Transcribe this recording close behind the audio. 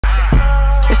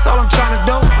That's all I'm trying to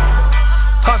do.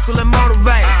 Hustle and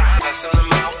motivate. Hustle and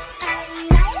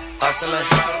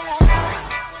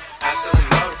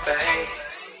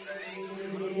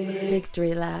motivate.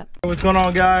 Victory lap. What's going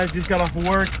on, guys? Just got off of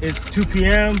work. It's 2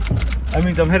 p.m. That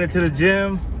means I'm headed to the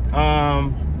gym.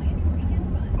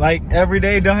 Like every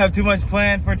day, don't have too much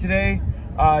planned for today.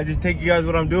 Just take you guys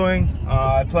what I'm doing.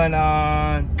 I plan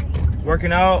on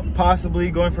working out, possibly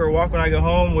going for a walk when I get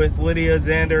home with Lydia,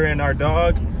 Zander, and our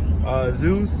dog,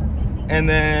 Zeus. And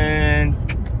then,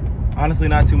 honestly,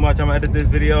 not too much. I'm gonna edit this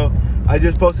video. I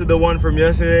just posted the one from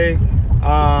yesterday.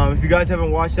 If you guys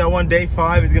haven't watched that one, day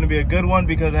 5 is gonna be a good one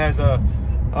because it has a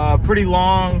pretty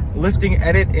long lifting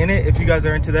edit in it. If you guys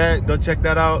are into that, go check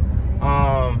that out.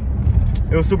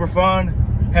 It was super fun.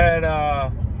 Had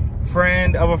a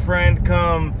friend of a friend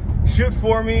come shoot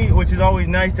for me, which is always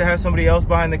nice to have somebody else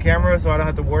behind the camera so I don't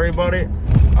have to worry about it.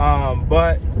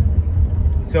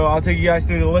 So I'll take you guys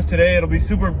through the lift today. It'll be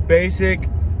super basic.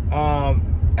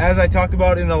 As I talked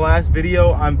about in the last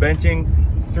video, I'm benching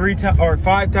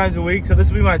 5 times a week. So this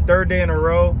will be my 3rd day in a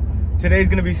row. Today's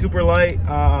gonna be super light,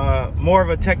 more of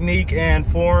a technique and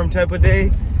form type of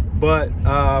day, but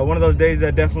one of those days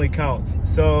that definitely counts.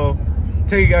 So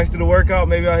take you guys through the workout.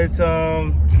 Maybe I'll hit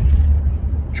some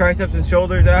triceps and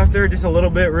shoulders after, just a little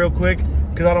bit real quick,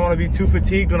 because I don't want to be too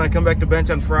fatigued when I come back to bench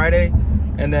on Friday,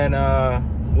 and then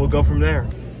we'll go from there.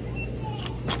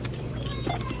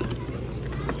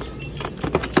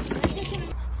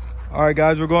 All right,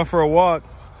 guys, we're going for a walk.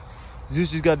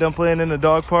 Zeus just got done playing in the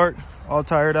dog park, all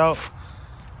tired out.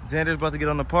 Xander's about to get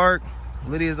on the park.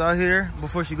 Lydia's out here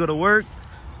before she go to work.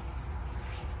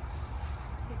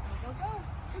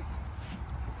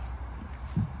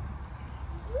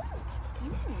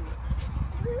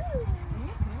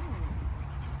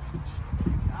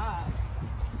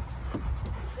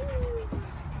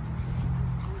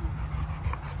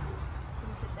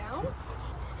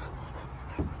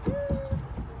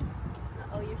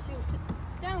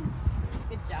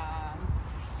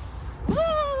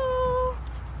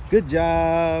 Good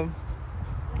job.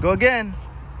 Go again.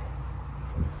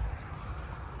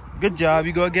 Good job.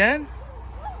 You go again?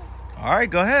 All right,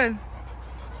 go ahead.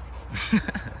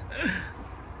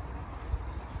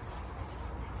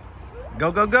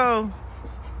 Go, go, go.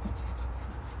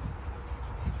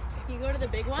 Can you go to the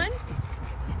big one?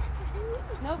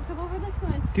 Nope, come over this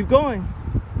one. Keep going.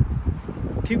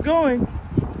 Keep going.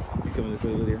 You coming this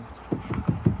way, Lydia?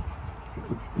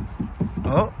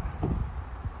 Oh.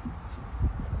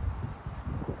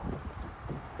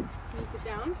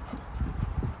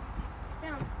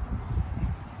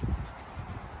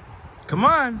 Come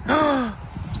on.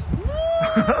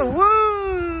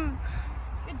 Woo!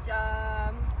 Good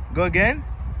job. Go again.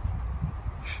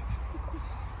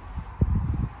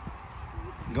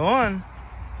 Go on.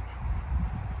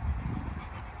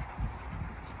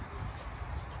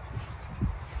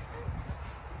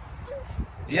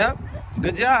 Yep.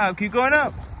 Good job. Keep going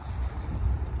up.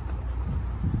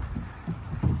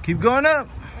 Keep going up.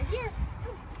 Right here.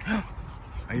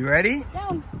 Are you ready?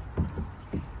 Down.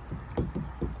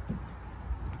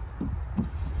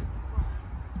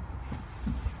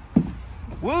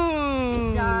 Woo!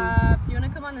 Good job. Do you want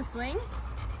to come on the swing?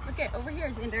 Okay, over here,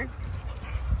 Zander.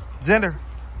 Zander,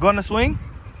 go on the swing.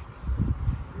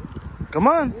 Come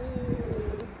on.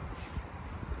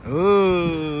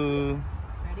 Ooh.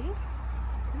 Ready?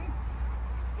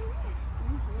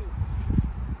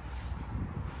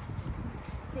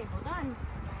 Okay, hold on.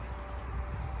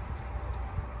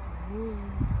 Ooh.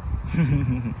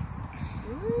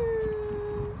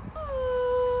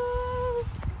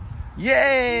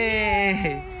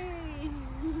 Yay!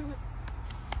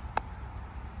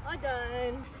 All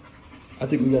done. I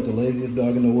think we got the laziest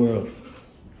dog in the world.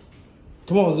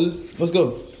 Come on, Zeus. Let's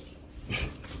go.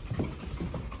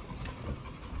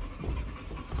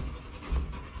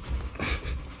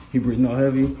 He breathing all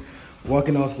heavy,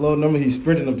 walking all slow. Normally he's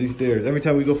sprinting up these stairs. Every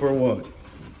time we go for a walk,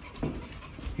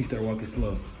 he start walking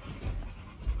slow.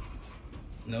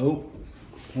 Nope.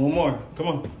 One more. Come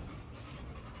on.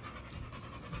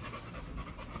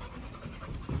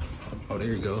 Oh,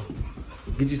 there you go.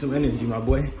 Get you some energy, my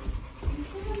boy.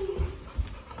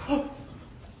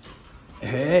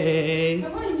 Hey.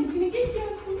 Come on, he's gonna get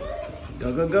you. Come on.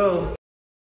 Go, go, go.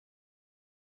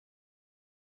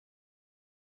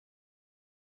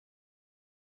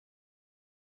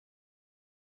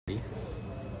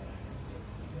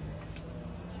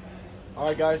 All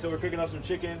right, guys, so we're cooking up some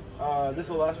chicken. This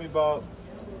will last me about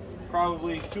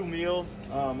probably 2 meals.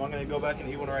 I'm gonna go back and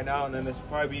eat one right now, and then this will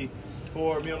probably be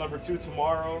for meal number 2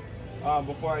 tomorrow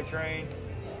before I train.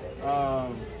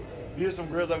 These are some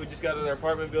grills that we just got at our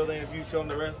apartment building. If you show them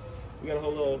the rest, We got a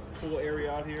whole little pool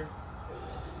area out here.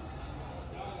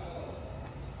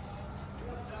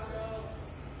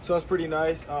 So it's pretty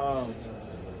nice. I'll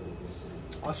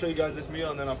show you guys this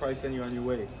meal and then I'll probably send you on your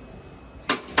way.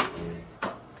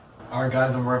 Alright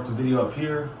guys, I'm wrapping the video up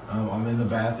here. I'm in the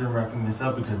bathroom wrapping this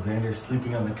up because Zander's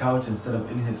sleeping on the couch instead of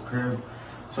in his crib.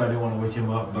 So I didn't want to wake him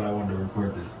up, but I wanted to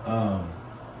record this.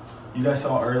 You guys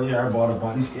saw earlier I bought a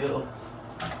body scale.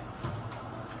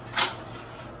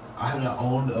 I haven't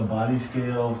owned a body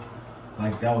scale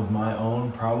like that was my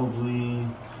own probably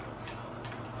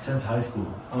since high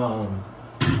school.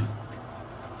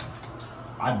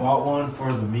 I bought one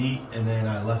for the meet and then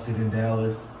I left it in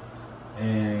Dallas.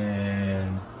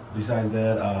 And besides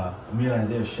that, me and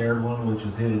Isaiah shared one, which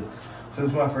was his. So this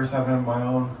is my first time having my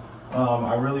own.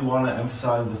 I really want to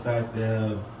emphasize the fact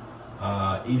of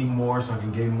eating more so I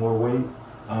can gain more weight,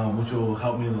 which will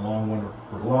help me in the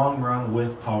long run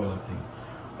with powerlifting.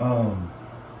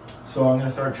 So I'm going to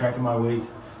start tracking my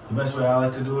weights. The best way I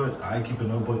like to do it, I keep a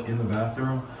notebook in the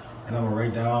bathroom and I'm going to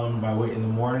write down my weight in the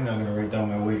morning. I'm going to write down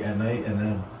my weight at night, and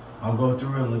then I'll go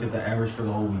through and look at the average for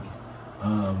the whole week.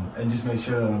 And just make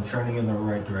sure that I'm trending in the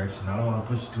right direction. I don't want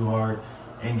to push it too hard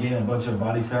and gain a bunch of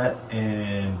body fat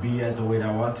and be at the weight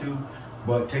I want to,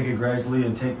 but take it gradually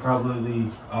and take probably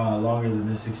longer than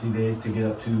the 60 days to get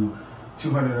up to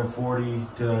 240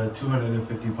 to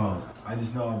 250 pounds. I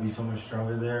just know I'll be so much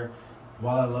stronger there.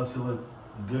 While I love to look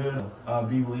good,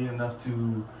 be lean enough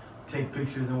to take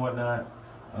pictures and whatnot,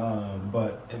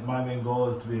 but my main goal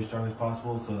is to be as strong as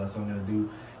possible, so that's what I'm going to do.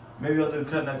 Maybe I'll do a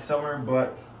cut next summer,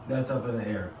 but that's up in the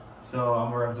air. So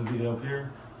I'm going to wrap the video up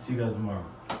here. See you guys tomorrow.